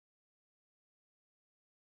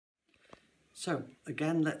So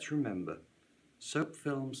again, let's remember, soap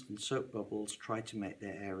films and soap bubbles try to make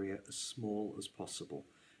their area as small as possible.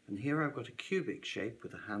 And here I've got a cubic shape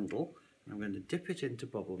with a handle, and I'm going to dip it into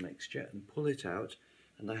bubble mixture and pull it out,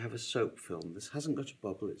 and I have a soap film. This hasn't got a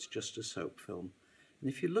bubble, it's just a soap film. And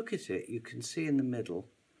if you look at it, you can see in the middle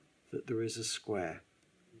that there is a square.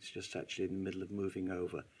 It's just actually in the middle of moving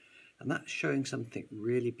over. And that's showing something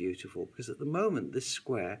really beautiful, because at the moment this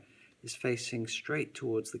square is facing straight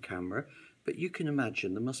towards the camera, but you can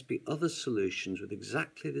imagine there must be other solutions with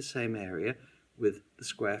exactly the same area, with the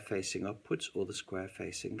square facing upwards or the square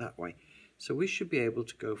facing that way. So we should be able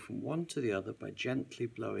to go from one to the other by gently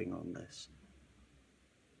blowing on this.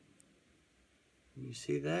 You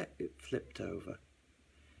see there, it flipped over.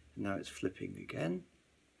 And now it's flipping again.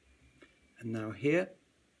 And now here,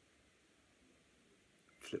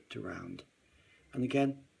 flipped around. And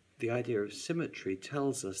again, the idea of symmetry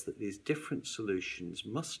tells us that these different solutions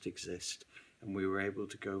must exist, and we were able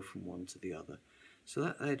to go from one to the other. So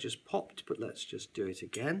that there just popped, but let's just do it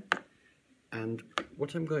again. And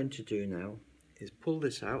what I'm going to do now is pull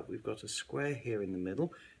this out. We've got a square here in the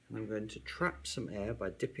middle, and I'm going to trap some air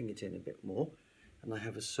by dipping it in a bit more. And I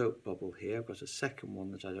have a soap bubble here. I've got a second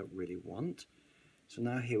one that I don't really want. So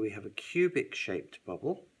now here we have a cubic shaped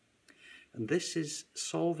bubble. And this is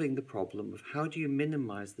solving the problem of how do you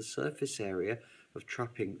minimize the surface area of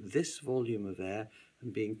trapping this volume of air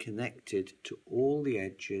and being connected to all the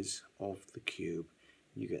edges of the cube.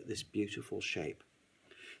 You get this beautiful shape.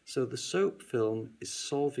 So the soap film is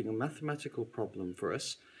solving a mathematical problem for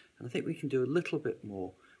us, and I think we can do a little bit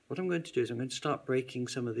more. What I'm going to do is I'm going to start breaking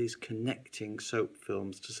some of these connecting soap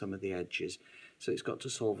films to some of the edges. So it's got to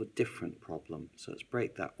solve a different problem. So let's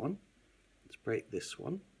break that one. Let's break this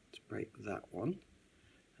one. Let's break that one.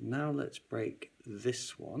 And now let's break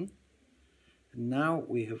this one. And now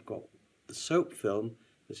we have got the soap film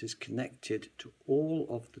that is connected to all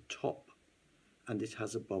of the top, and it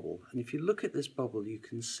has a bubble. And if you look at this bubble, you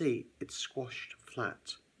can see it's squashed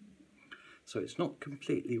flat. So it's not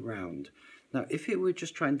completely round. Now, if it were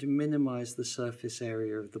just trying to minimize the surface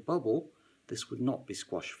area of the bubble, this would not be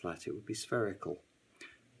squashed flat, it would be spherical.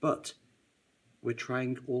 But we're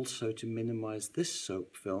trying also to minimize this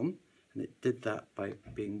soap film, and it did that by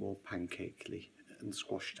being more pancakely and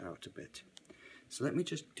squashed out a bit. So let me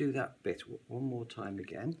just do that bit one more time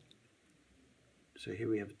again. So here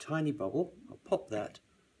we have a tiny bubble. I'll pop that,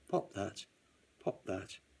 pop that, pop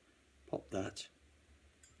that, pop that.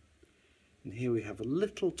 And here we have a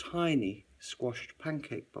little tiny squashed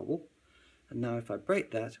pancake bubble. And now if I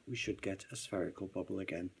break that, we should get a spherical bubble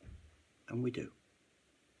again. And we do.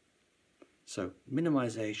 So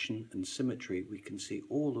minimization and symmetry, we can see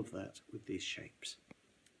all of that with these shapes.